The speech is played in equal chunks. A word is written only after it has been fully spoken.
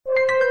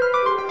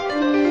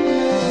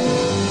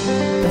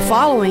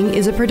following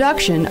is a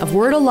production of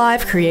Word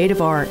Alive Creative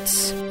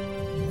Arts.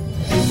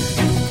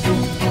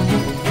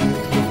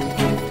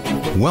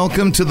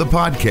 Welcome to the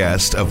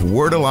podcast of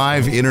Word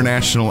Alive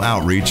International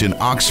Outreach in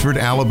Oxford,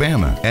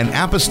 Alabama, an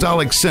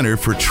apostolic center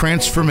for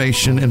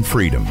transformation and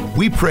freedom.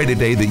 We pray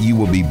today that you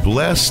will be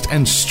blessed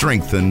and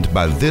strengthened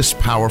by this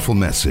powerful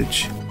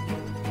message.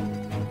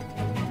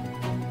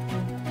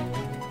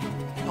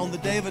 On the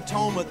Day of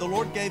Atonement, the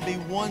Lord gave me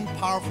one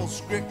powerful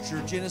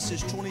scripture,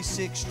 Genesis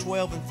 26,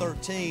 12, and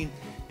 13.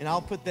 And I'll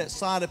put that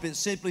slide up. It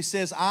simply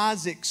says,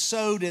 Isaac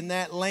sowed in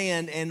that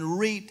land and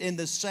reaped in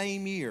the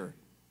same year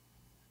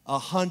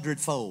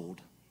 100-fold.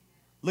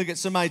 Look at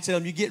somebody, tell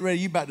them, you get ready,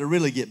 you about to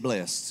really get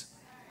blessed.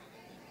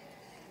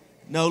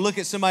 No, look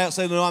at somebody else,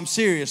 say, no, I'm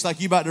serious,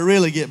 like you about to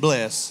really get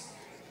blessed.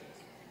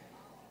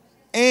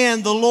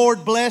 And the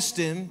Lord blessed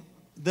him.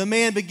 The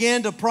man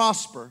began to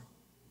prosper,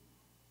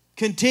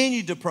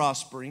 continued to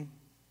prospering,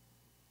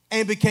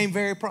 and became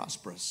very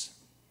prosperous.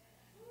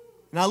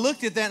 And I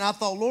looked at that and I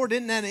thought, Lord,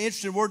 isn't that an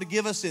interesting word to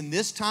give us in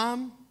this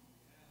time?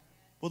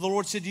 Well, the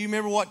Lord said, do you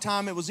remember what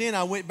time it was in?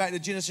 I went back to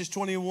Genesis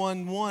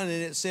 21:1, and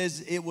it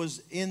says it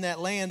was in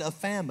that land a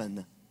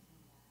famine.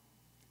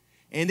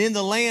 And in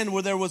the land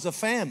where there was a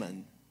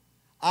famine,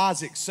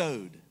 Isaac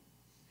sowed.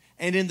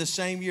 And in the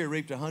same year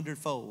reaped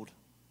 100-fold.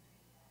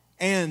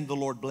 And the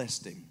Lord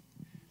blessed him.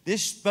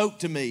 This spoke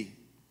to me.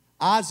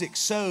 Isaac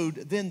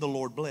sowed, then the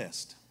Lord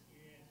blessed.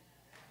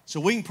 So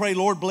we can pray,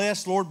 Lord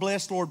bless, Lord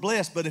bless, Lord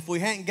bless. But if we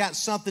hadn't got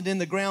something in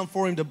the ground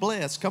for him to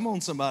bless, come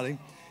on somebody.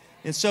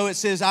 And so it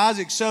says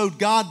Isaac sowed,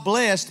 God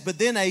blessed, but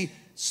then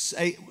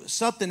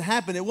something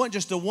happened. It wasn't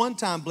just a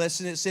one-time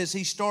blessing. It says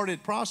he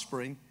started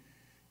prospering,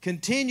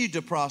 continued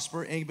to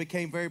prosper, and he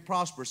became very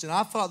prosperous. And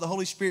I thought the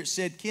Holy Spirit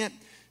said, Kent,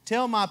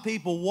 tell my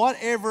people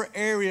whatever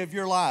area of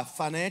your life,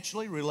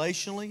 financially,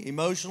 relationally,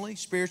 emotionally,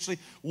 spiritually,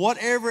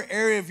 whatever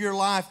area of your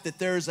life that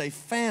there is a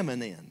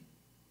famine in,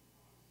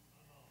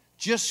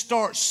 just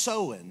start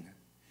sowing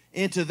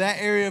into that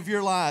area of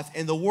your life.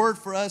 And the word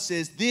for us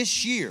is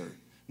this year,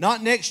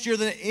 not next year,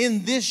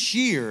 in this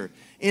year,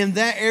 in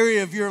that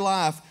area of your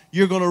life,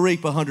 you're going to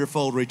reap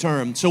 100-fold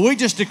return. So we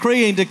just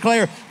decree and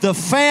declare the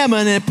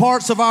famine in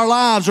parts of our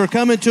lives are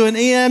coming to an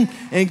end,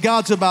 and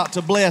God's about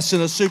to bless in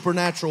a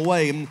supernatural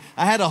way. And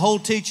I had a whole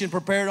teaching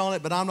prepared on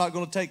it, but I'm not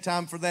going to take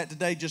time for that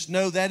today. Just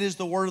know that is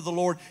the word of the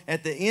Lord.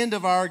 At the end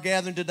of our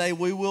gathering today,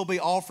 we will be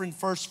offering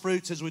first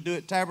fruits as we do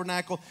at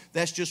Tabernacle.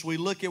 That's just we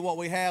look at what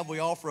we have. We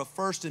offer a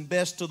first and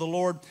best to the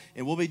Lord,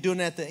 and we'll be doing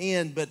that at the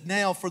end. But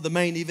now for the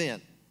main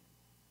event.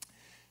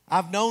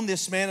 I've known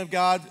this man of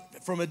God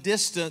from a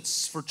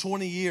distance for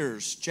 20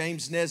 years,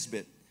 James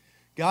Nesbitt.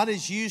 God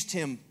has used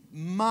him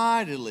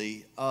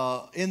mightily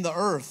in the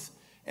earth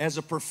as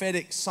a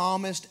prophetic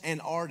psalmist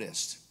and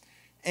artist.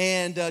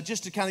 And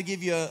just to kind of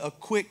give you a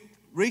quick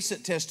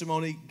recent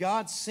testimony,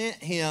 God sent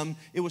him,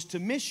 it was to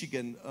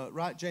Michigan,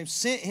 right, James?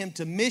 Sent him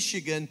to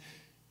Michigan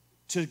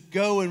to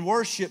go and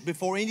worship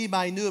before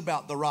anybody knew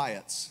about the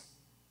riots.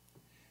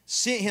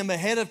 Sent him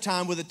ahead of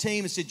time with a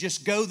team and said,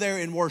 just go there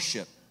and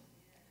worship.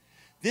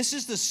 This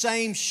is the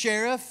same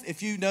sheriff,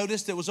 if you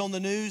noticed, that was on the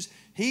news.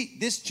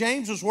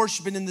 James was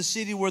worshiping in the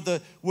city where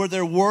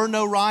there were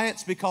no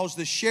riots, because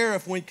the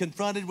sheriff, when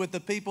confronted with the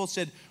people,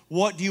 said,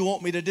 what do you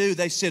want me to do?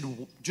 They said,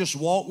 just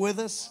walk with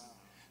us.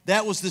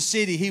 That was the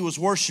city he was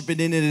worshiping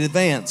in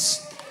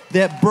advance.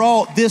 That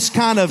brought this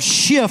kind of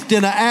shift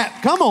in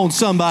come on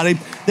somebody,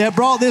 that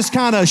brought this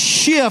kind of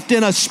shift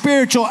in a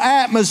spiritual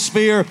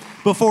atmosphere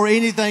before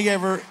anything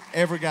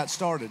ever got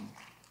started.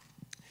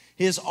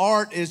 His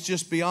art is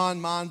just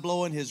beyond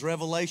mind-blowing, his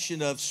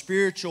revelation of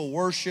spiritual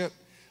worship.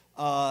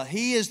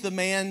 He is the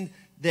man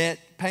that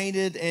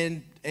painted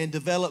and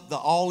developed the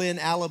All-In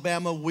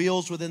Alabama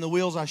wheels within the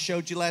wheels I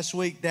showed you last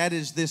week. That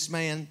is this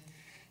man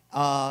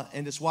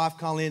and his wife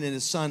Colleen and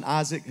his son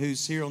Isaac,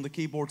 who's here on the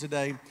keyboard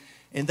today.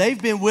 And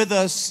they've been with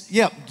us.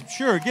 Yep,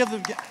 sure,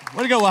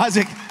 way to go,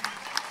 Isaac.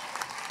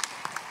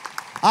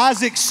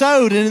 Isaac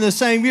sowed, and in the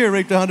same year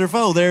reaped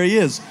 100-fold. There he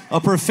is, a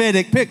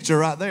prophetic picture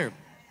right there.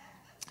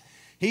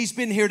 He's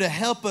been here to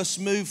help us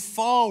move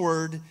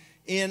forward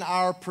in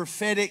our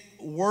prophetic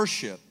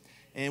worship.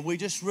 And we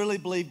just really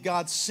believe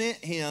God sent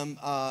him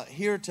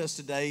here to us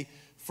today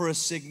for a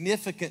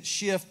significant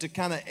shift to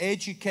kind of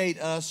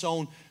educate us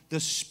on the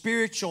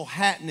spiritual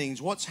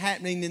happenings, what's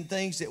happening in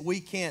things that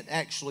we can't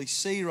actually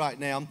see right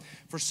now.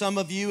 For some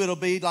of you, it'll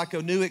be like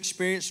a new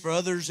experience. For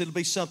others, it'll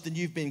be something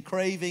you've been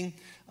craving.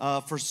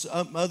 For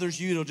some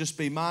others, it'll just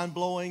be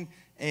mind-blowing.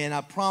 And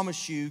I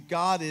promise you,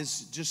 God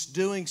is just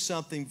doing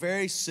something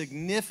very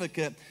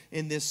significant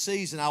in this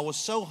season. I was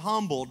so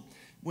humbled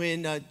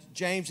when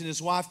James and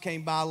his wife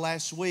came by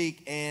last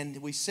week,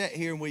 and we sat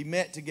here and we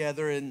met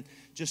together and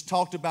just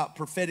talked about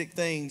prophetic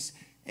things.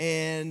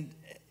 And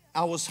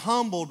I was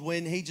humbled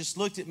when he just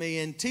looked at me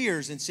in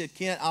tears and said,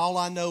 Kent, all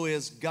I know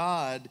is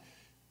God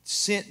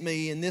sent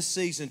me in this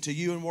season to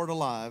you and Word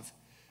Alive,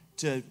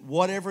 to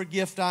whatever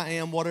gift I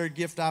am, whatever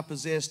gift I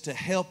possess, to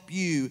help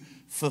you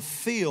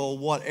fulfill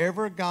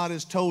whatever God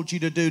has told you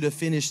to do to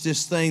finish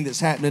this thing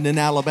that's happening in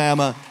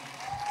Alabama.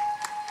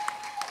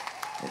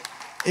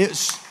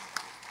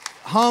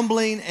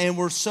 humbling, and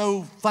we're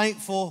so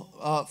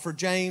thankful for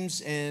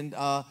James, and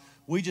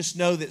we just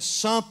know that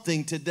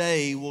something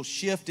today will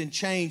shift and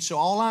change. So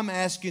all I'm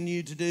asking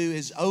you to do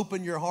is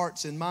open your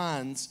hearts and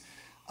minds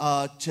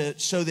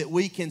so that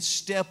we can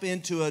step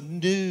into a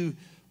new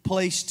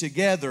place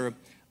together,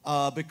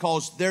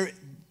 because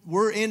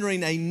we're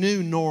entering a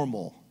new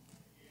normal.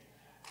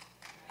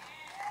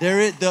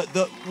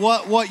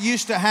 What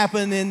used to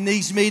happen in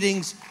these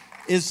meetings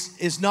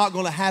is not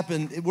going to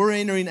happen. We're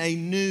entering a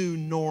new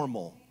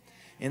normal.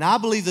 And I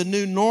believe the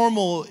new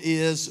normal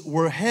is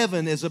where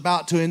heaven is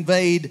about to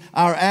invade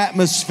our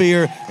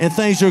atmosphere, and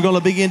things are going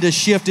to begin to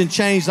shift and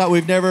change like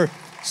we've never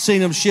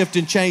seen them shift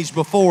and change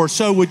before.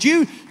 So would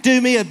you do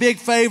me a big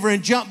favor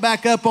and jump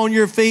back up on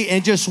your feet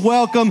and just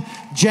welcome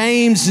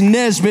James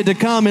Nesbitt to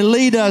come and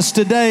lead us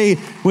today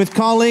with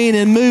Colleen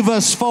and move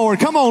us forward.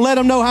 Come on, let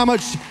them know how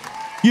much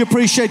you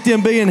appreciate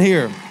them being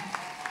here.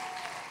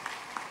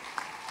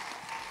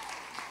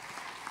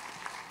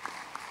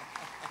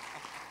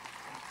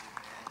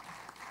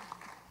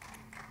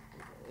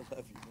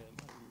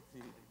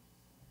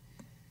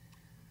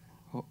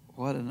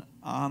 What an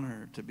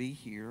honor to be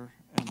here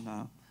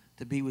and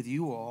to be with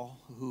you all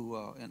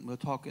and we'll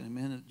talk in a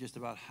minute just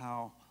about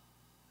how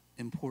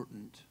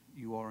important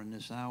you are in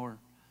this hour.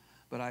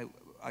 But I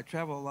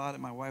travel a lot,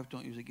 and my wife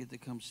don't usually get to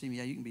come see me.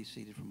 Yeah, you can be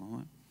seated for a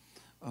moment.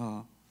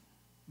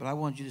 But I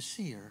want you to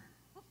see her.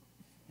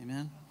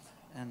 Amen?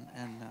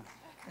 Amen.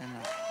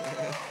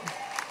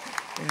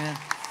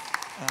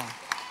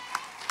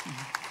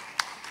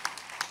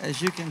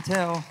 As you can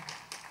tell,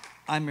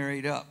 I'm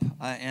married up.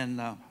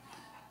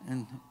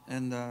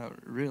 And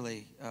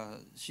really,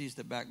 she's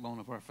the backbone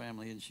of our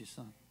family, and she's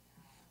son.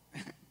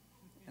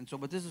 And so,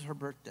 but this is her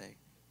birthday.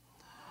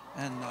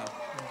 And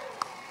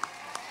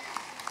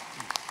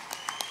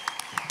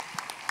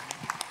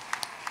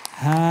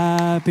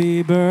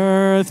happy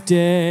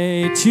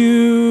birthday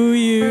to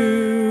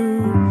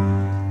you.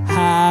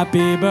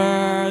 Happy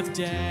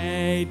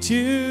birthday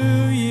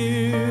to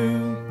you.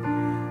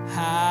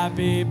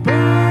 Happy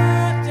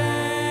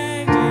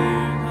birthday,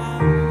 dear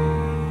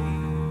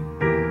Colleen.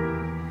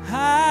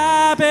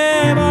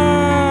 Happy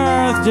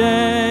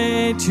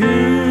birthday to you.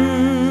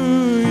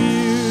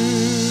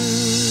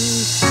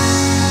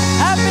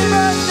 Happy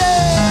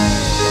birthday.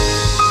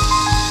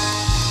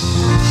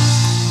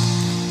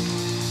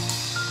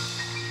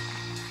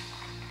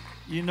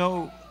 you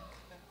know,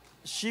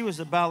 she was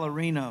a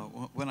ballerina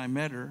when I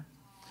met her,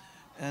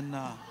 and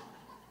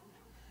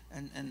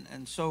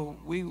so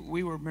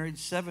we were married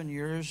 7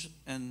 years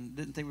and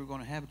didn't think we were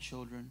going to have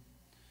children.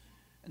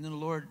 And then the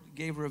Lord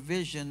gave her a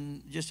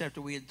vision just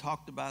after we had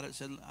talked about it.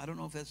 Said, I don't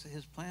know if that's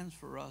His plans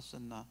for us.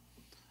 And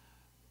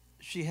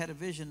she had a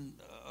vision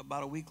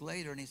about a week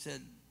later, and He said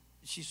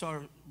she saw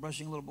her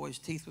brushing a little boy's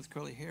teeth with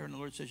curly hair, and the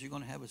Lord says, you're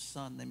going to have a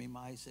son, name him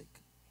Isaac.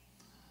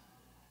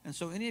 And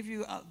so any of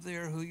you out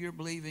there who you're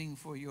believing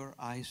for your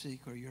Isaac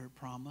or your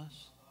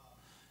promise,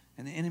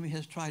 and the enemy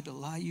has tried to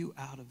lie you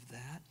out of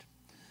that,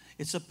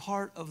 it's a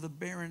part of the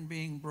barren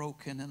being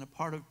broken and a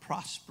part of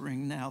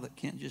prospering now that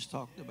Kent just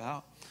talked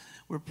about.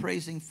 We're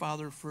praising,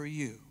 Father, for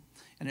you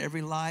and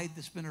every lie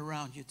that's been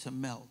around you to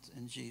melt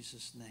in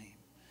Jesus' name.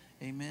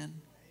 Amen.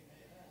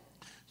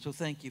 So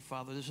thank you,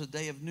 Father. This is a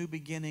day of new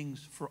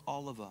beginnings for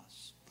all of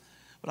us.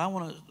 But I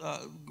want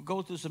to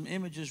go through some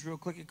images real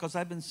quick because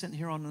I've been sent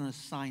here on an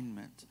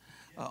assignment,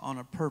 on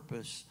a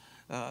purpose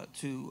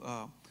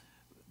to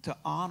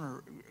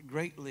honor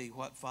greatly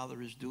what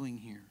Father is doing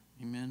here.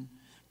 Amen.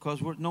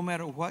 Because no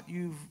matter what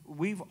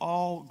we've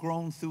all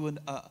grown through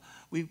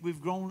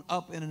we've grown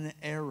up in an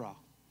era.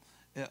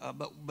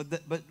 But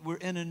we're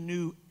in a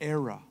new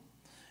era.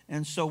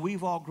 And so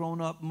we've all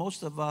grown up,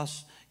 most of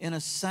us, in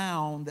a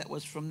sound that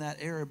was from that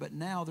era. But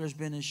now there's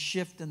been a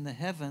shift in the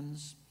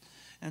heavens.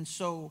 And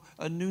so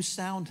a new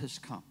sound has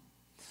come.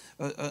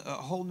 A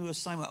whole new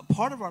assignment. A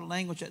part of our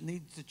language that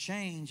needs to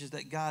change is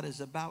that God is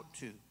about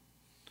to.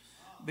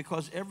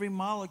 Because every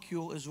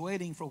molecule is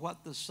waiting for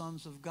what the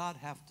sons of God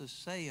have to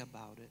say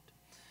about it.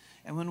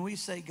 And when we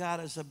say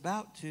God is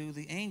about to,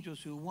 the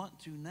angels who want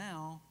to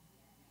now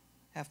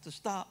have to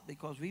stop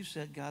because we've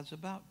said God's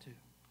about to.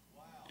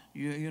 Wow.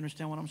 You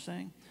understand what I'm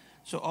saying?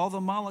 So all the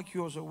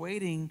molecules are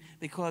waiting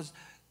because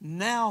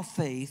now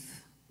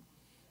faith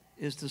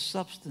is the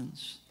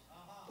substance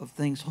of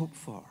things hoped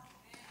for.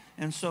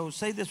 And so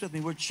say this with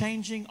me. We're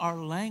changing our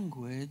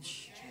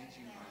language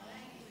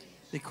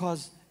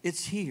because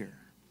it's here.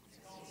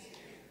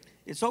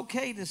 It's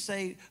okay to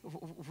say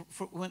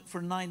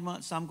for 9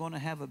 months I'm going to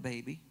have a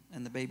baby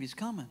and the baby's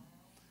coming.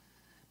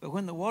 But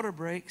when the water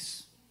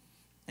breaks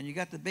and you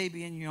got the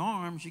baby in your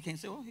arms, you can't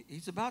say, well,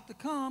 he's about to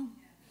come.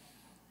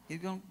 He's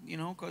going,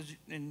 because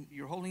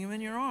you're holding him in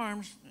your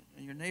arms,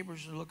 and your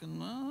neighbors are looking,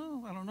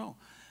 oh, I don't know.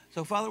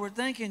 So, Father, we're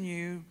thanking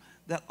you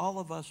that all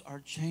of us are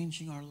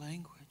changing our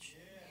language.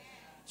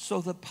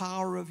 So the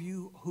power of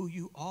you, who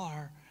you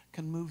are,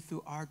 can move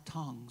through our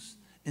tongues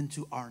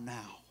into our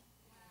now.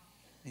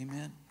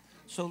 Amen.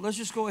 So let's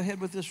just go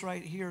ahead with this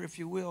right here, if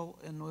you will,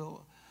 and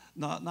we'll,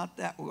 not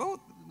that. Oh,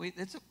 wait,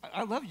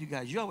 I love you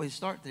guys. You always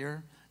start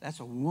there. That's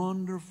a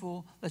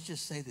wonderful, let's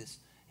just say this,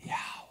 Yahweh.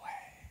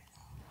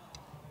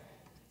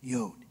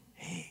 Yod,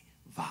 He,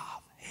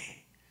 Vav,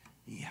 He,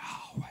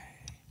 Yahweh.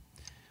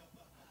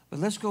 But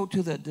let's go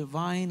to the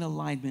divine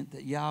alignment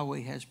that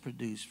Yahweh has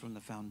produced from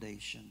the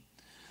foundation.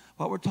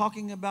 What we're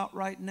talking about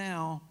right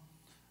now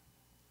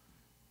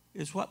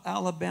is what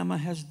Alabama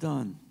has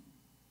done,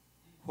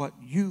 what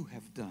you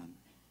have done,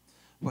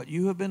 what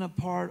you have been a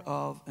part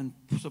of, and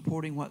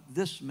supporting what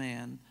this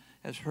man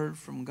has heard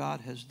from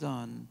God has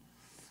done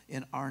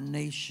in our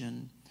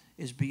nation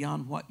is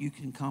beyond what you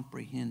can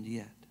comprehend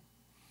yet.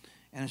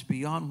 And it's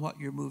beyond what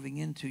you're moving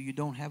into. You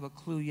don't have a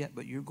clue yet,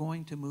 but you're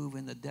going to move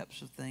in the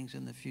depths of things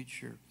in the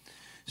future.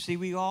 See,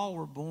 we all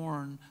were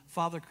born,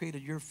 Father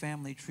created your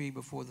family tree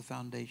before the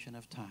foundation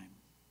of time.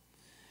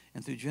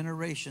 And through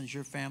generations,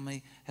 your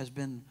family has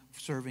been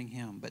serving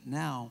Him. But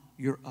now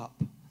you're up.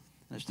 And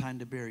it's time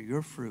to bear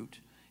your fruit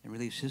and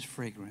release His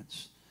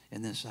fragrance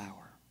in this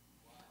hour.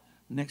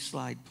 Next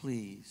slide,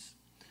 please.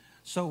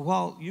 So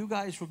while you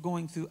guys were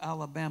going through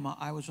Alabama,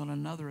 I was on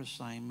another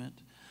assignment,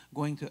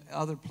 going to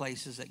other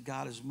places that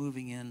God is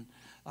moving in.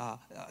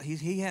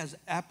 He has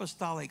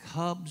apostolic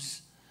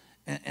hubs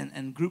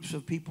and groups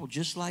of people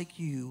just like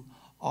you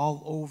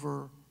all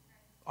over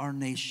our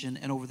nation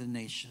and over the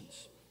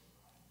nations.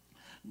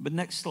 But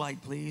next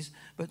slide, please.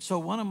 But so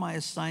one of my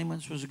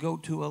assignments was to go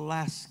to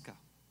Alaska.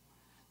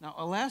 Now,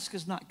 Alaska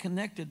is not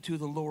connected to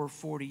the lower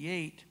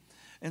 48,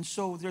 and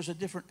so there's a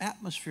different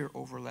atmosphere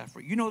overlap.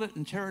 You know that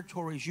in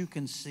territories you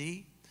can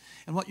see.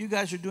 And what you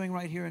guys are doing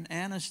right here in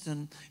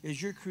Anniston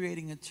is you're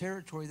creating a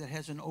territory that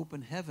has an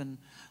open heaven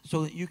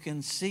so that you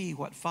can see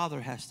what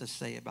Father has to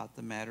say about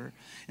the matter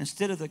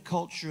instead of the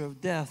culture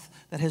of death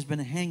that has been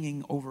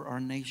hanging over our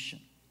nation.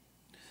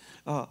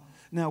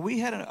 Now, we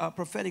had a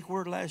prophetic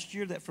word last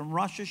year that from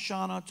Rosh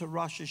Hashanah to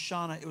Rosh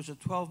Hashanah, it was a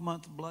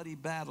 12-month bloody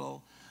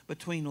battle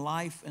between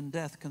life and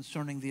death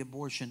concerning the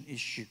abortion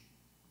issue.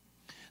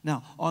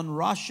 Now, on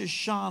Rosh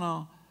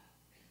Hashanah,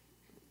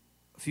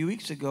 a few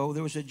weeks ago,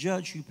 there was a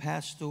judge who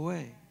passed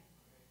away.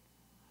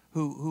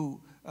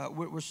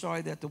 We're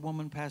sorry that the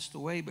woman passed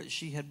away, but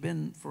she had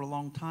been for a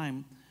long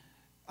time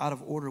out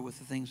of order with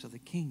the things of the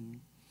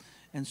king.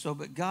 And so,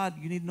 but God,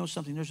 you need to know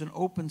something. There's an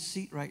open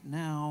seat right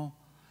now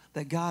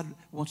that God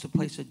wants to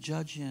place a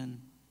judge in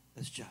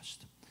that's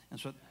just.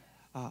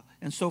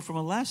 And so from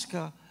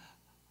Alaska,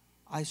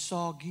 I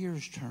saw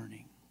gears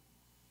turning.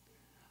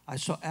 I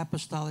saw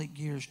apostolic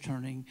gears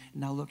turning.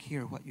 Now look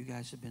here what you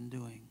guys have been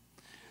doing.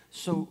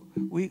 So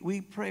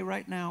we pray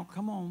right now.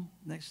 Come on,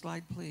 next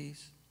slide,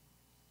 please.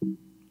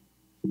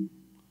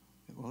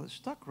 Well, it's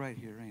stuck right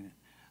here, ain't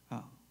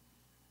it?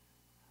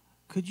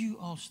 Could you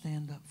all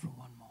stand up for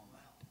one moment?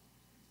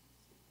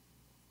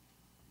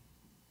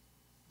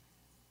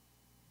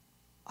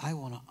 I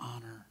want to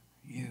honor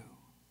you.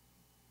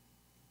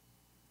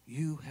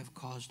 You have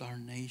caused our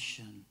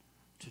nation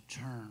to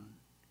turn,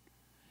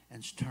 and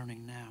it's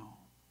turning now.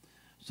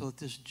 So that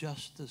this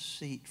justice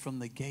seat from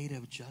the gate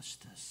of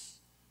justice,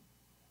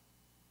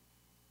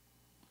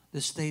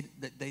 this state,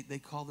 they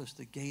call this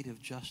the gate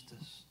of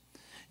justice.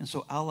 And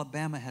so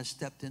Alabama has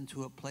stepped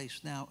into a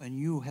place now, and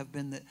you have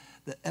been the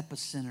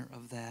epicenter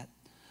of that,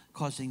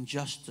 causing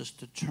justice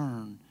to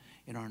turn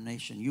in our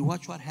nation. You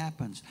watch what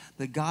happens.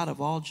 The God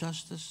of all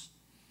justice,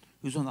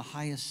 who's on the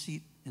highest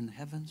seat in the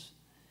heavens,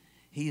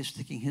 He is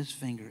sticking His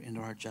finger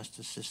into our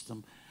justice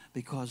system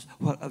because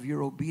of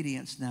your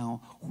obedience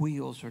now,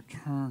 wheels are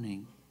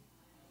turning.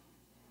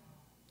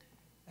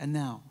 And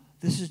now,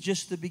 this is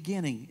just the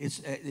beginning. It's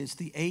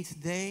the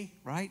 8th day,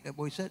 right? That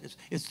what we said.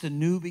 It's the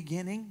new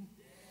beginning.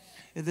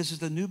 This is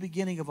the new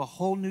beginning of a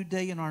whole new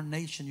day in our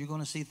nation. You're going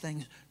to see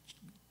things,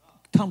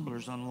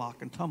 tumblers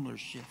unlock and tumblers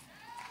shift.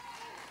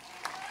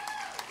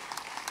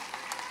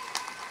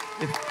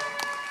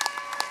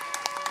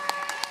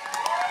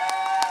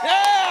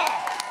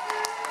 Yeah!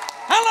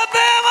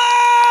 Alabama!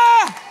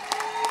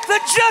 The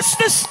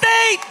justice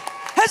state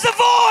has a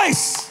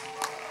voice.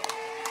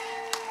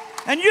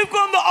 And you've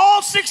gone to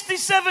all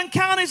 67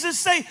 counties and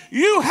say,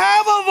 you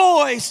have a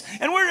voice,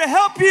 and we're to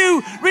help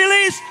you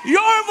release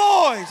your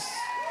voice.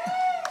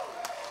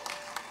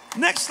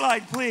 Next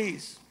slide,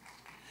 please.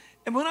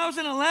 And when I was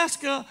in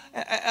Alaska,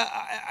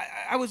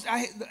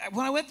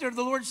 when I went there,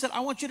 the Lord said,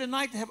 I want you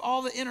tonight to have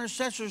all the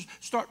intercessors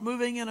start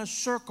moving in a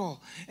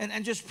circle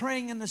and just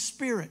praying in the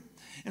Spirit.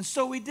 And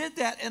so we did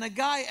that. And a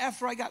guy,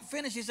 after I got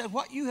finished, he said,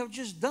 what you have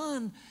just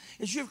done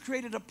is you've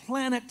created a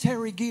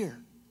planetary gear.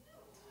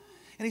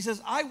 And he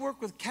says, I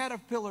work with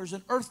caterpillars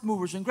and earth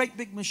movers and great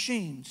big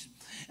machines.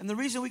 And the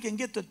reason we can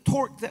get the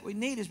torque that we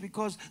need is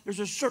because there's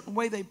a certain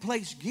way they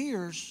place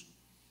gears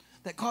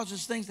that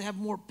causes things to have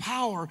more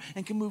power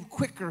and can move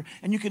quicker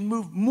and you can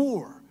move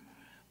more.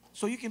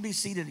 So you can be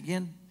seated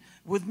again.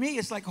 With me,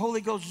 it's like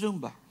Holy Ghost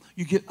Zumba.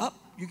 You get up,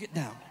 you get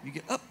down. You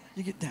get up,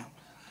 you get down.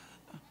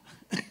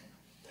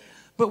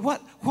 But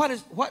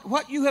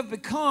what you have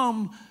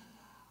become,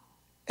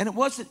 and it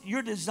wasn't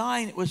your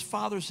design, it was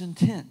Father's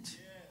intent.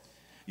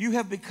 You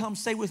have become,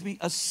 say with me,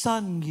 a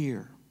sun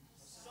gear.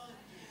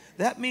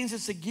 That means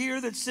it's a gear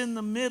that's in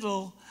the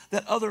middle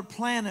that other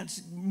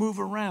planets move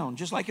around,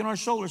 just like in our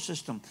solar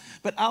system.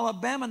 But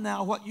Alabama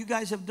now, what you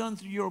guys have done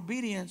through your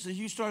obedience is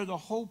you started a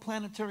whole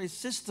planetary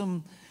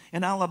system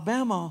in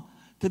Alabama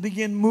to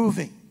begin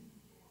moving.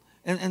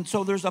 And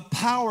so there's a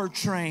power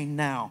train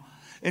now.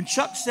 And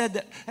Chuck said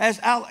that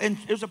and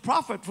there's a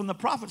prophet, from the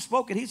prophet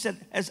spoke it, he said,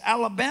 as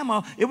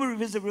Alabama, it will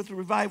visit with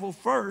revival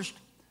first,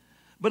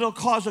 but it'll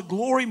cause a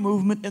glory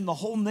movement in the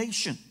whole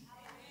nation.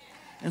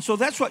 And so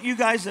that's what you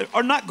guys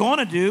are not going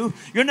to do.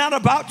 You're not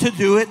about to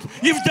do it.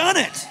 You've done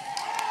it.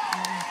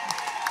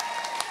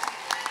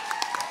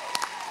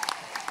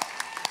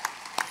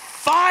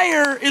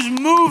 Fire is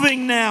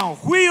moving now.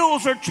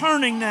 Wheels are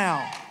turning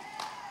now.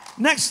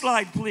 Next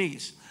slide,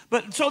 please.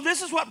 But so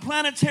this is what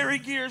planetary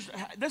gears,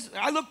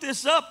 I looked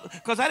this up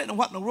because I didn't know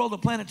what in the world a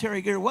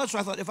planetary gear was. So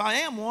I thought, if I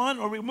am one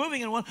or we're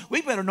moving in one,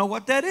 we better know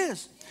what that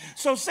is.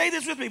 So say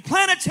this with me.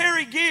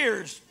 Planetary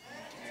gears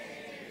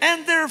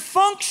and their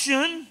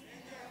function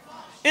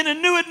in a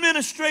new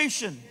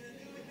administration.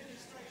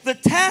 The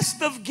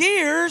task of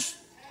gears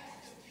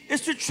is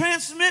to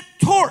transmit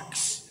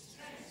torques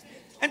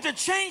and to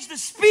change the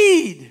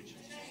speed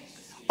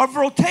of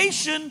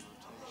rotation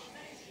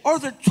or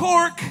the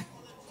torque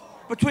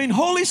between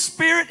Holy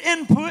Spirit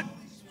input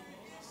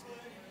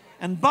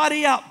and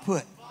body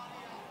output.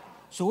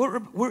 So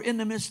what we're in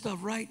the midst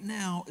of right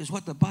now is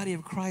what the body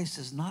of Christ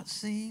has not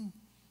seen.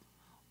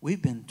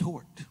 We've been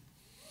torqued.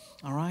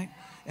 All right?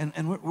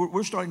 And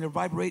we're starting to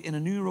vibrate in a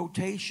new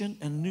rotation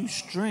and new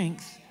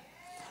strength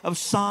of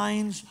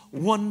signs,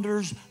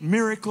 wonders,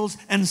 miracles,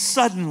 and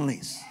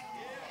suddenlies.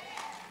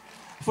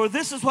 For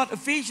this is what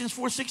Ephesians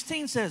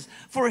 4:16 says.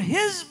 For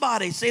his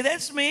body, say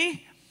that's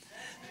me,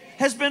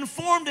 has been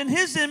formed in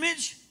his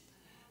image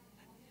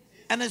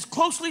and is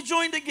closely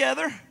joined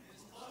together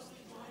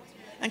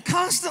and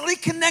constantly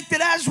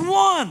connected as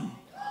one.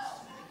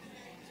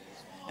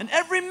 And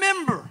every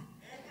member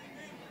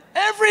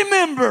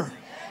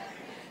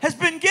has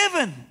been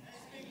given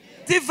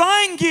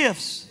divine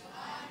gifts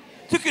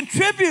to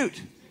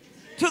contribute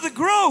to the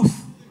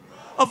growth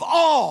of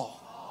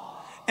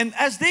all. And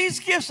as these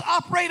gifts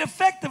operate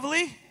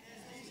effectively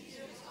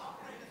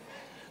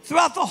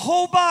throughout the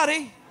whole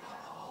body,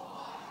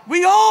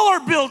 we all are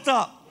built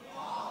up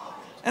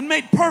and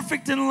made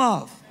perfect in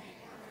love.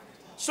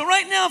 So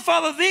right now,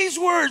 Father, these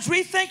words,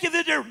 we think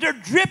that they're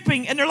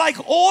dripping and they're like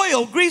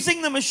oil,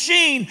 greasing the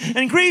machine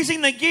and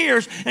greasing the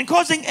gears and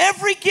causing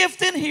every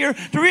gift in here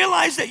to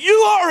realize that you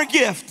are a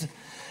gift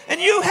and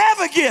you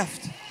have a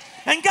gift.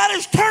 And God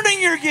is turning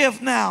your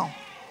gift now.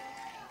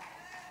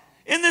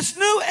 In this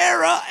new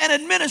era and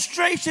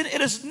administration,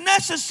 it is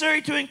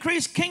necessary to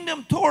increase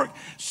kingdom torque.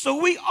 So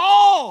we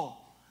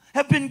all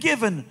have been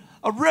given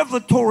a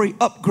revelatory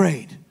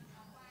upgrade.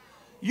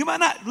 You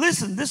might not,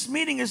 listen, this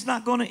meeting is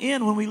not going to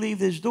end when we leave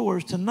these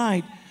doors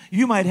tonight.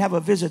 You might have a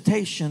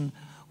visitation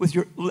with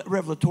your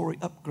revelatory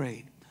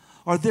upgrade.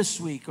 Or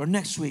this week or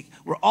next week.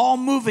 We're all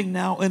moving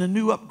now in a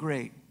new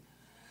upgrade.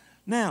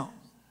 Now,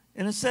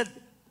 and it said,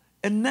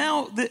 and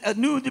now a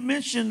new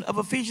dimension of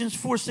Ephesians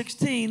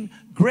 4:16,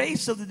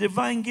 grace of the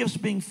divine gifts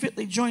being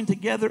fitly joined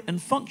together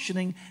and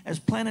functioning as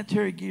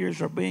planetary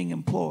gears are being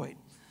employed.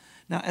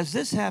 Now, as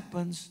this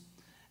happens,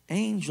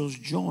 angels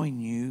join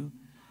you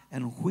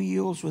and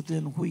wheels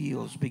within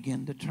wheels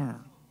begin to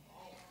turn.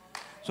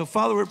 So,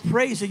 Father, we're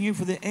praising you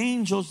for the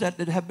angels that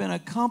have been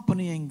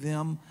accompanying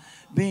them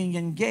being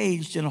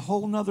engaged in a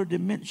whole nother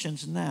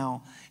dimensions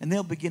now, and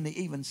they'll begin to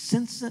even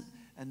sense it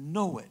and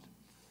know it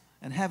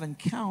and have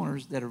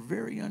encounters that are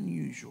very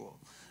unusual.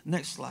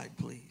 Next slide,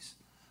 please.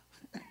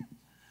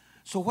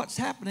 So what's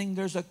happening,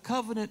 there's a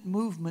covenant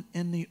movement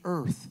in the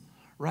earth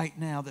right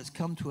now that's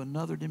come to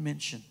another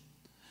dimension.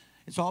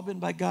 It's all been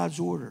by God's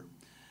order.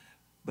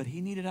 But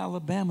he needed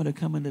Alabama to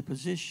come into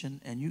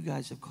position, and you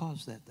guys have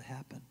caused that to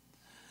happen.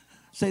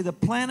 Say, the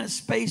planet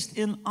spaced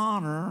in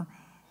honor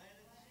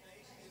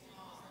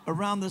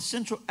around the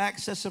central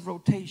axis of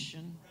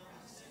rotation.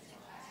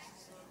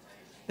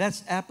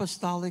 That's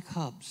apostolic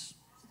hubs.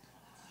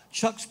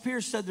 Chuck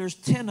Spears said there's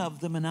 10 of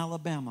them in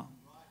Alabama.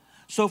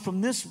 So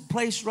from this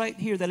place right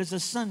here, that is a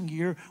sun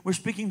gear, we're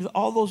speaking to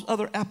all those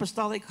other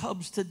apostolic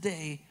hubs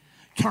today.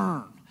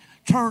 Turn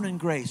in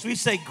grace. We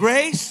say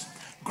grace,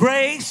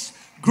 grace,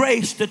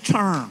 grace to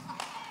turn.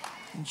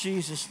 In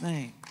Jesus'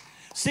 name.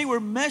 See, we're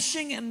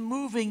meshing and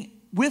moving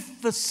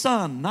with the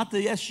sun, not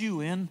the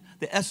S-U-N,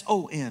 the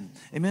S-O-N.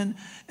 Amen?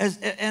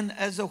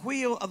 As a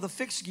wheel of the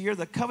fixed gear,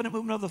 the covenant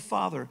movement of the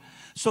Father,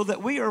 so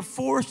that we are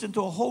forced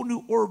into a whole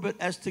new orbit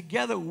as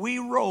together we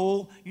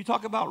roll. You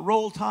talk about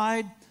roll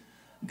tide.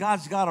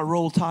 God's got a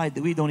roll tide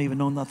that we don't even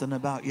know nothing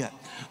about yet.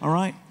 All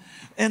right?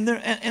 And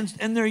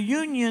their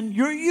union,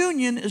 your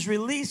union is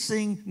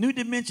releasing new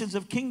dimensions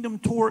of kingdom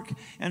torque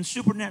and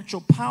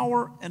supernatural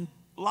power and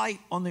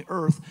light on the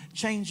earth,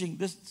 changing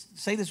this,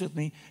 say this with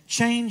me,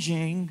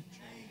 changing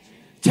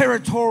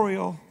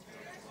territorial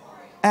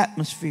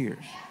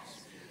atmospheres.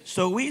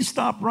 So we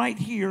stop right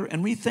here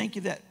and we think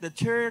that the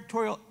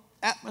territorial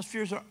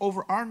atmospheres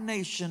over our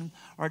nation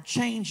are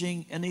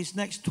changing in these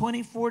next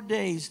 24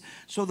 days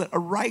so that a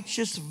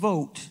righteous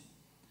vote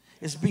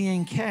is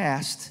being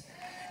cast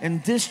in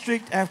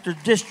district after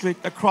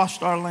district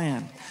across our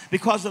land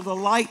because of the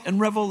light and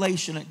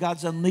revelation that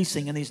God's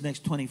unleashing in these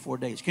next 24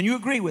 days. Can you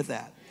agree with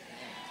that?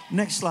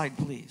 Next slide,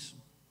 please.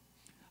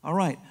 All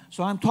right,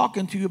 so I'm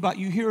talking to you about,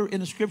 you hear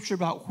in the scripture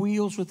about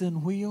wheels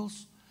within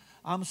wheels.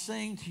 I'm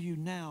saying to you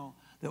now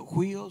that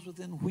wheels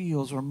within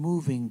wheels are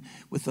moving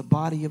with the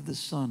body of the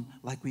Son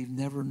like we've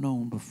never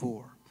known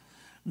before.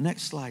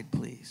 Next slide,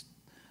 please.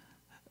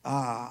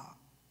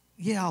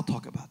 Yeah, I'll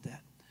talk about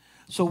that.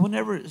 So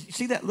whenever,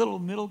 see that little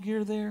middle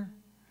gear there?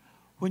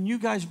 When you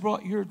guys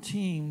brought your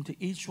team to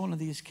each one of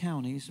these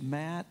counties,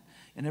 Matt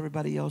and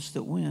everybody else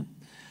that went,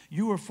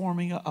 you were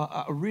forming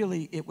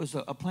really, it was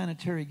a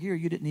planetary gear.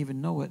 You didn't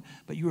even know it,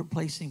 but you were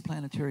placing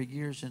planetary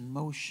gears in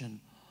motion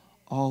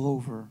all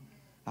over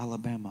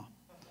Alabama.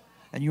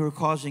 And you were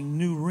causing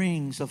new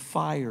rings of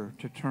fire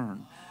to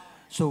turn.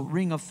 So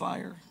ring of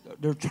fire,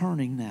 they're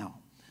turning now.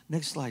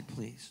 Next slide,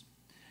 please.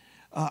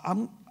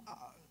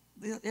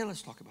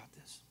 Let's talk about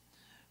this.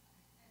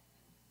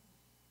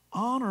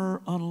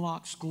 Honor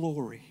unlocks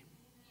glory.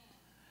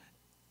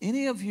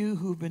 Any of you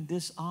who've been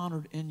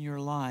dishonored in your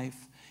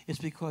life, it's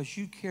because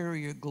you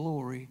carry your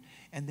glory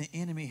and the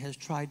enemy has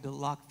tried to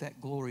lock that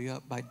glory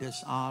up by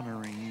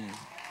dishonoring you.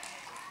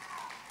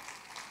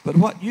 But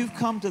what you've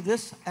come to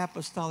this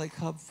apostolic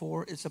hub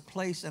for is a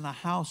place and a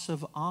house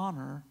of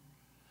honor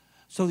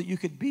so that you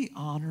could be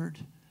honored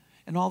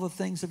and all the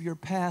things of your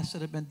past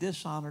that have been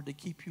dishonored to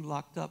keep you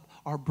locked up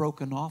are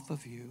broken off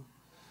of you.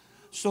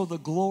 So the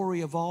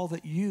glory of all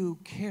that you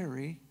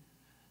carry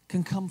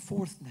can come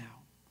forth now.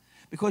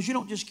 Because you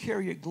don't just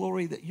carry a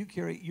glory that you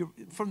carry.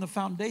 From the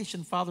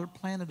foundation, Father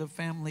planted a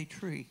family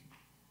tree.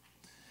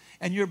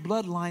 And your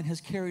bloodline has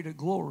carried a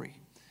glory.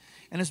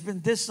 And it's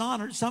been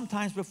dishonored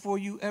sometimes before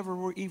you ever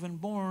were even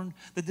born.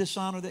 The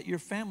dishonor that your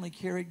family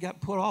carried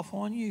got put off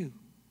on you.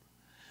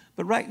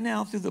 But right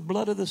now, through the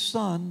blood of the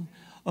Son,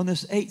 on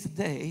this 8th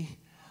day,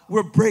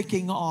 we're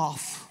breaking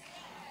off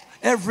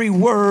every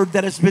word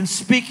that has been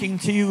speaking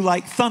to you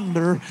like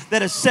thunder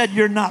that has said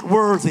you're not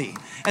worthy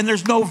and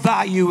there's no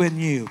value in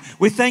you.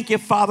 We thank you,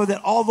 Father,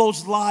 that all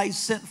those lies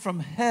sent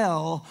from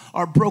hell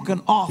are broken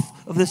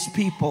off of this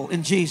people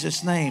in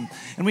Jesus' name.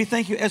 And we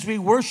thank you as we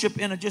worship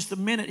in just a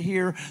minute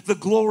here, the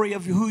glory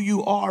of who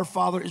you are,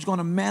 Father, is going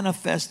to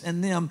manifest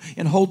in them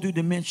in whole new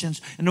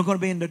dimensions. And they're going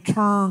to be in the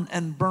turn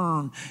and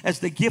burn as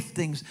the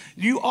giftings.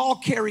 You all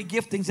carry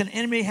giftings, and the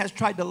enemy has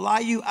tried to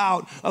lie you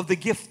out of the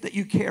gift that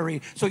you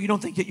carry so you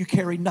don't think that you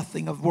carry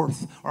nothing of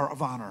worth or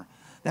of honor.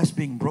 That's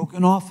being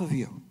broken off of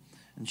you.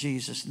 In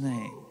Jesus'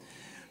 name.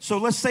 So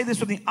let's say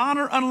this with me.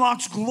 Honor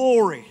unlocks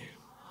glory.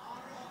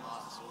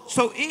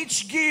 So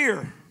each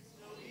gear,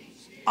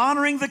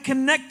 honoring the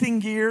connecting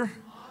gear,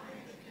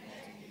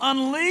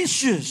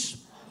 unleashes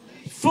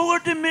fuller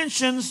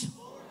dimensions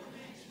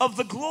of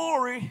the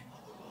glory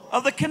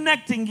of the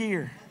connecting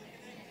gear.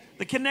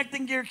 The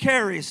connecting gear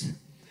carries,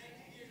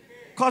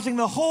 causing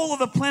the whole of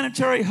the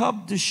planetary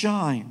hub to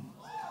shine.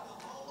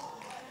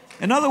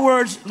 In other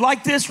words,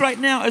 like this right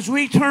now, as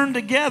we turn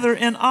together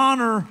in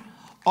honor,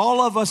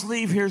 all of us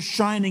leave here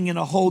shining in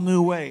a whole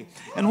new way.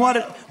 And what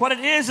it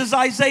is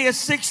Isaiah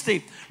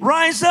 60.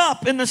 Rise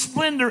up in the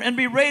splendor and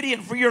be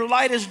radiant, for your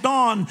light is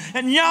dawn,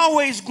 and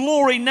Yahweh's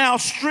glory now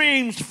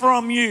streams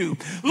from you.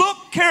 Look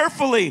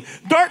carefully.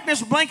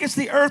 Darkness blankets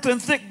the earth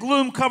and thick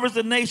gloom covers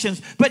the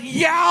nations. But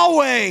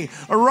Yahweh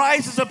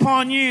arises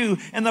upon you,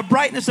 and the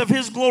brightness of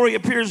his glory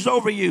appears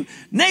over you.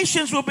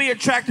 Nations will be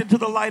attracted to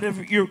the light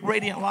of your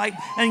radiant light,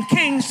 and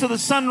kings to the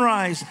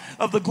sunrise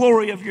of the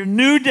glory of your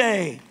new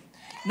day.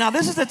 Now,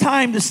 this is the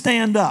time to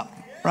stand up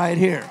right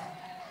here.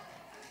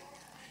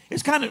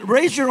 It's kind of,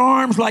 raise your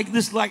arms like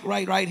this, like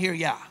right here,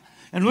 yeah.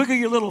 And look at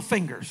your little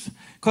fingers,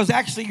 because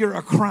actually you're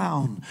a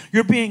crown.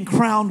 You're being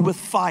crowned with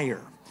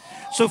fire.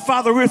 So,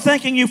 Father, we're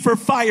thanking you for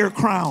fire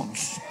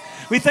crowns.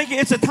 We think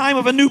it's a time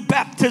of a new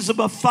baptism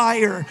of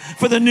fire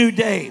for the new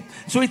day.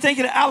 So we think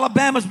that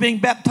Alabama's being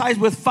baptized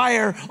with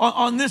fire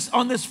on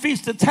this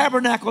Feast of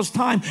Tabernacles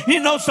time.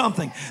 You know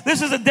something.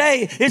 This is a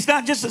day, it's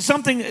not just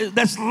something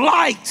that's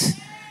light.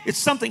 It's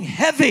something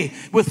heavy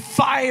with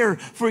fire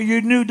for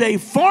your new day,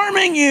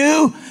 forming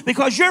you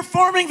because you're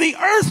forming the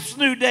earth's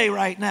new day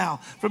right now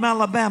from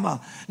Alabama.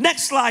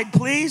 Next slide,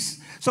 please.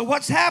 So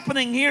what's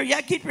happening here?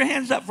 Yeah, keep your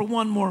hands up for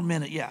one more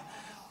minute. Yeah.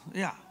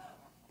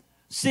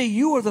 See,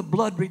 you are the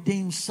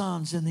blood-redeemed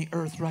sons in the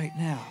earth right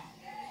now.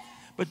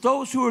 But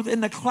those who are in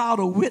the cloud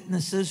of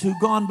witnesses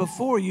who've gone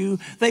before you,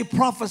 they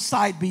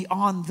prophesied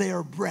beyond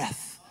their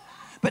breath.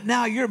 But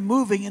now you're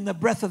moving in the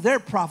breath of their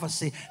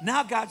prophecy.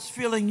 Now God's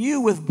filling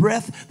you with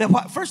breath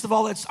that, first of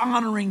all, it's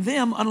honoring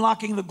them,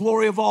 unlocking the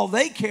glory of all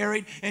they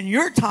carried in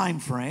your time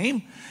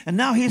frame. And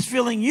now he's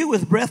filling you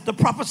with breath to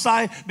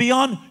prophesy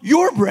beyond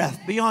your breath,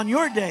 beyond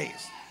your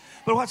days.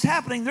 But what's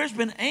happening, there's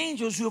been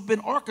angels who have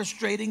been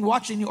orchestrating,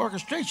 watching the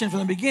orchestration from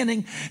the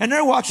beginning, and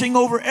they're watching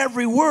over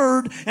every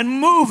word and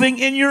moving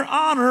in your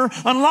honor,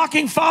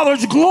 unlocking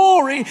Father's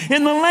glory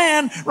in the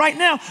land right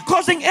now,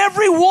 causing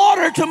every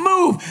water to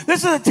move.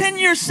 This is a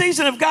 10-year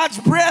season of God's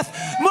breath,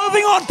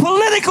 moving on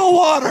political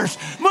waters,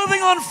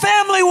 moving on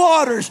family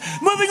waters,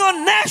 moving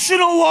on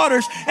national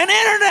waters and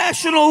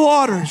international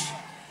waters.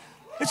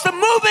 It's the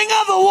moving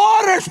of the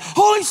waters.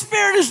 Holy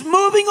Spirit is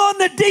moving on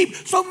the deep.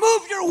 So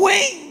move your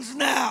wings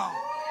now.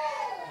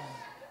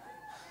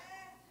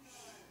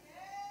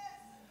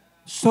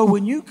 So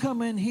when you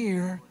come in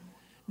here,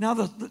 now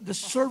the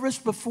service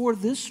before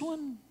this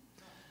one,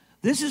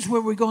 this is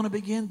where we're going to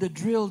begin to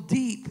drill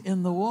deep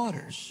in the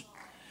waters.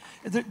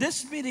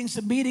 This meeting's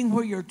a meeting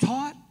where you're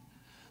taught.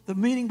 The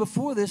meeting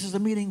before this is a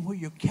meeting where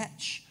you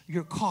catch,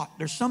 you're caught.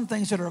 There's some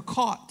things that are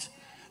caught,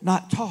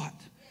 not taught.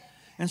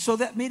 And so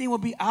that meeting will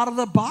be out of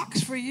the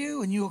box for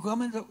you, and you'll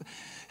come into.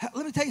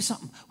 Let me tell you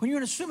something. When you're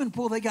in a swimming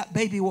pool, they got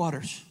baby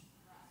waters.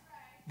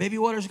 Baby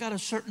waters got a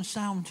certain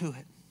sound to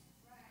it.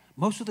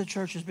 Most of the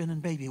church has been in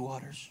baby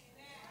waters.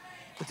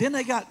 But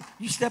then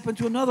you step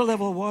into another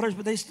level of waters,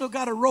 but they still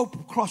got a rope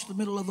across the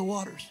middle of the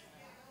waters.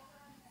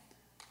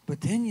 But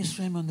then you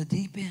swim on the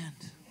deep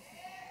end.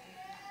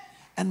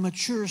 And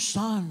mature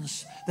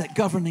sons that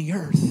govern the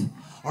earth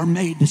are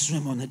made to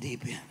swim on the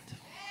deep end.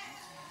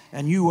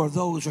 And you are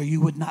those, or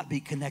you would not be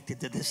connected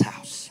to this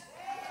house.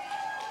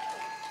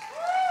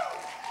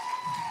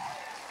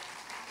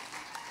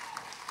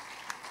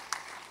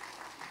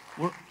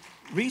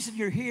 Reason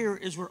you're here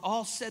is we're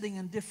all sitting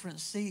in different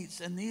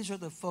seats, and these are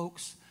the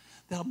folks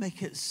that'll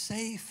make it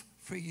safe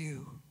for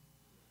you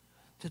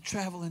to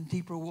travel in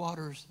deeper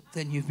waters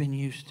than you've been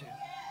used to.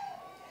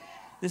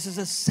 This is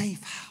a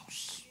safe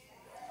house.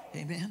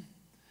 Amen.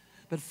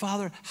 But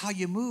Father, how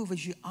you move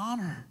is you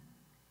honor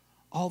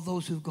all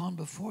those who've gone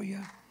before you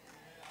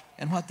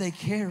and what they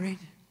carried.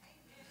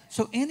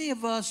 So any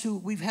of us who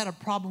we've had a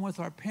problem with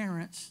our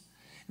parents,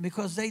 and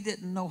because they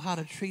didn't know how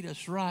to treat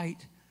us right,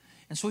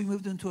 and so we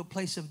moved into a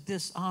place of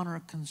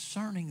dishonor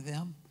concerning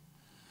them.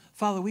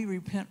 Father, we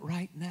repent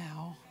right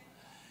now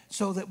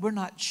so that we're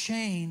not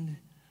chained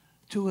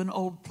to an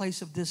old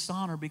place of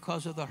dishonor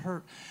because of the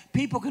hurt.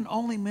 People can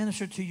only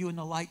minister to you in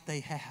the light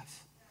they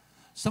have.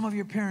 Some of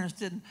your parents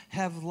didn't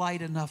have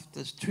light enough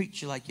to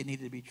treat you like you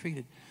needed to be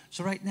treated.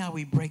 So right now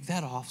we break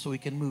that off so we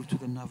can move to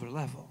another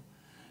level.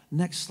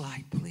 Next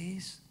slide,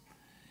 please.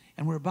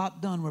 And we're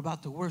about done. We're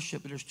about to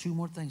worship, but there's two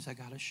more things I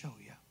got to show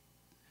you.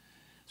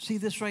 See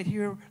this right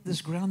here,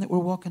 this ground that we're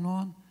walking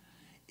on?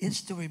 It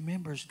still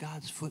remembers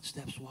God's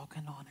footsteps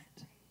walking on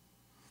it.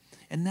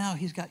 And now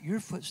he's got your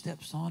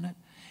footsteps on it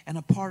and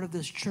a part of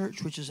this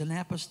church, which is an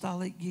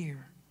apostolic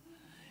year.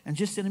 And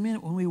just in a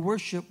minute, when we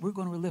worship, we're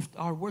going to lift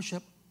our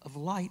worship of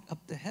light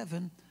up to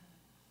heaven,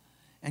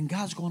 and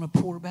God's going to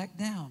pour back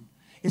down.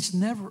 It's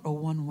never a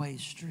one-way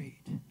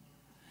street.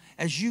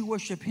 As you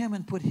worship him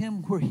and put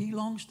him where he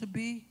longs to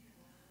be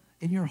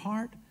in your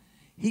heart,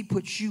 he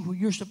puts you where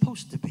you're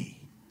supposed to be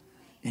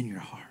in your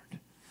heart.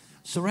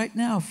 So right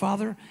now,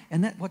 Father,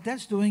 and what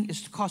that's doing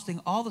is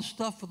costing all the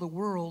stuff of the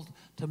world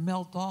to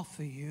melt off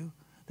of you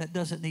that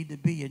doesn't need to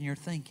be in your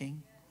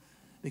thinking,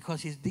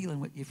 because he's dealing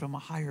with you from a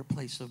higher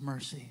place of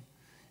mercy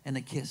and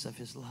a kiss of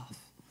his love.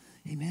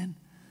 Amen.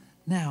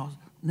 Now,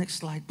 next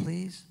slide,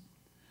 please.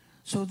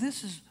 So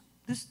this is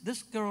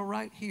this girl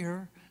right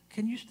here.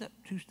 Can you step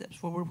 2 steps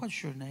forward?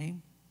 What's your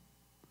name?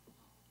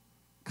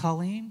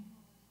 Colleen?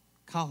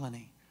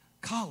 Colony.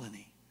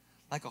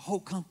 Like a whole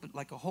company,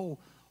 like a whole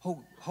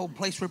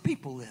place where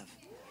people live.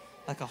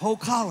 Like a whole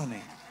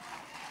colony.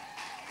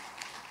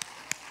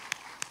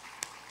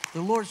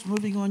 The Lord's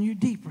moving on you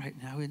deep right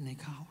now, isn't he,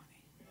 Colony?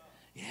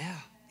 Yeah,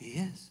 he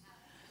is.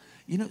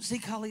 You know, see,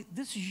 Colleen,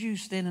 this is you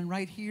standing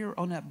right here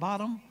on that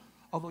bottom.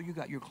 Although you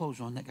got your clothes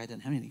on. That guy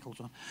didn't have any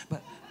clothes on.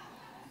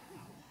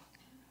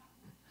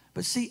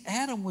 But see,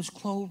 Adam was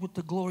clothed with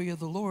the glory of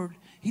the Lord.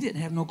 He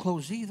didn't have no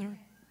clothes either.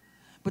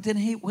 But then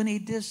when he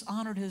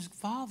dishonored his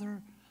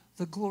father,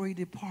 the glory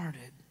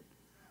departed.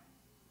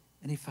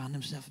 And he found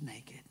himself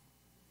naked.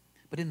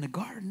 But in the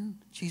garden,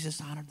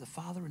 Jesus honored the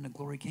Father and the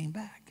glory came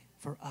back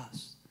for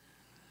us.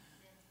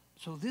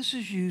 So this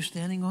is you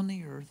standing on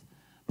the earth,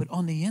 but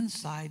on the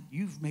inside,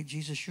 you've made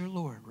Jesus your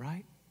Lord,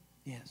 right?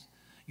 Yes.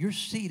 You're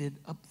seated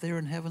up there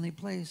in heavenly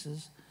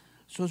places.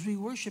 So as we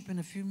worship in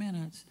a few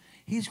minutes,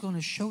 he's going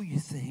to show you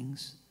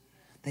things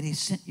that he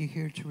sent you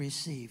here to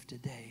receive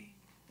today.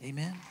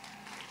 Amen?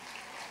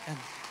 And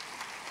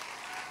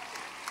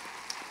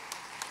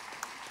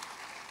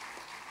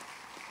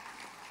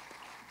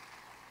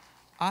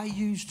I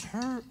used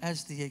her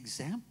as the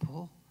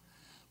example,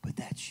 but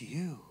that's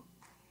you.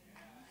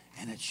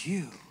 And it's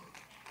you.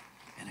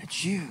 And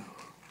it's you.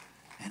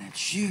 And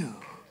it's you.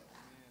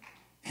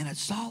 And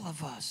it's all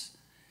of us.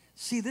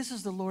 See, this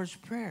is the Lord's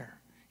Prayer.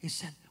 He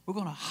said, we're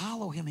going to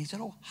hallow him. He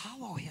said, oh,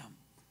 hallow him.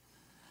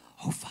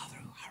 Oh, Father,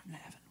 who art in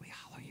heaven, we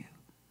hallow you.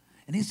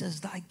 And he says,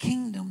 thy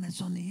kingdom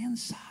that's on the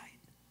inside.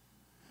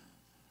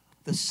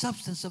 The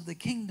substance of the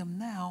kingdom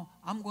now,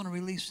 I'm going to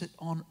release it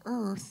on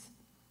earth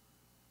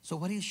So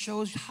what he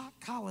shows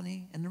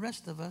Colony and the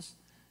rest of us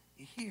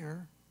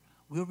here,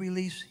 we'll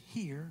release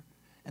here,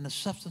 and the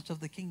substance of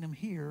the kingdom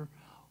here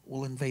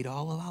will invade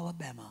all of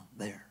Alabama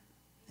there.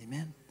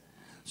 Amen?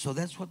 So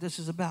that's what this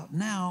is about.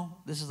 Now,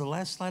 this is the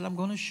last slide I'm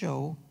going to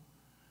show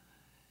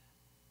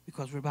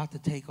because we're about to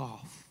take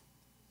off.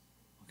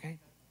 Okay?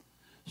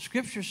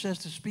 Scripture says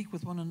to speak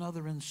with one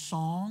another in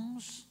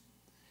songs,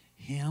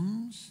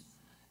 hymns,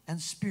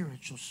 and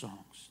spiritual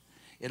songs.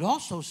 It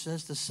also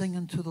says to sing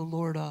unto the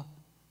Lord a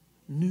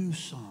new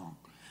song.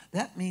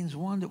 That means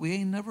one that we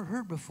ain't never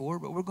heard before,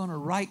 but we're going to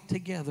write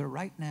together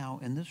right now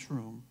in this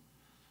room.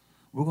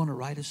 We're going to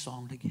write a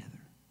song together.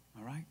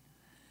 All right?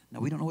 Now,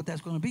 we don't know what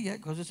that's going to be yet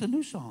because it's a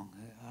new song.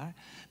 All right?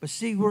 But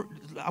see,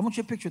 I want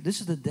you to picture,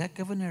 this is the deck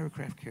of an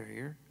aircraft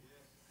carrier.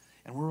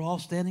 And we're all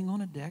standing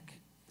on a deck.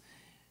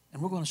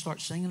 And we're going to start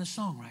singing a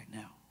song right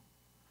now.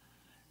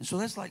 And so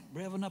that's like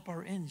revving up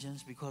our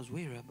engines because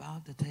we're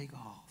about to take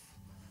off.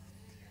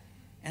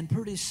 And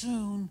pretty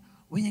soon,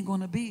 we ain't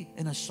going to be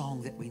in a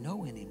song that we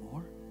know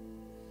anymore.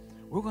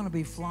 We're going to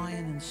be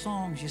flying in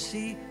songs, you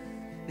see,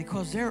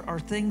 because there are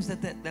things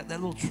that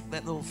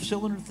little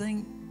cylinder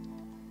thing,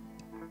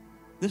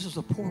 this is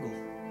a portal.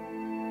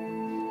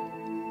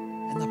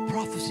 And the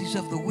prophecies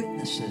of the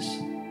witnesses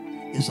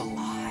is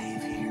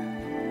alive here.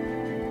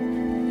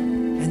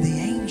 And the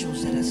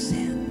angels that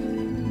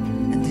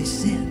ascend and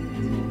descend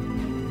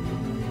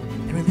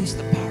and release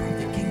the power of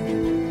the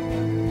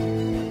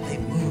kingdom, they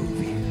move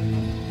here.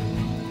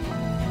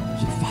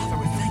 So, Father,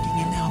 we're thanking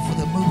you now for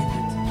the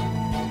movement.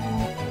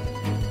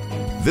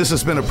 This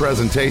has been a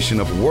presentation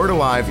of Word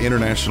Alive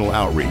International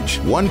Outreach,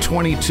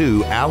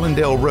 122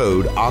 Allendale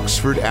Road,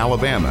 Oxford,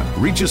 Alabama.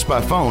 Reach us by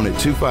phone at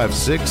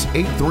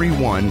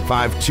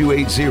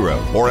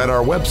 256-831-5280 or at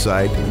our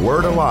website,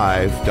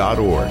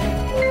 wordalive.org.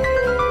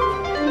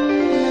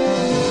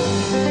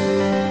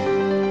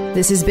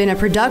 This has been a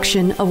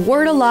production of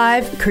Word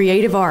Alive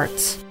Creative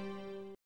Arts.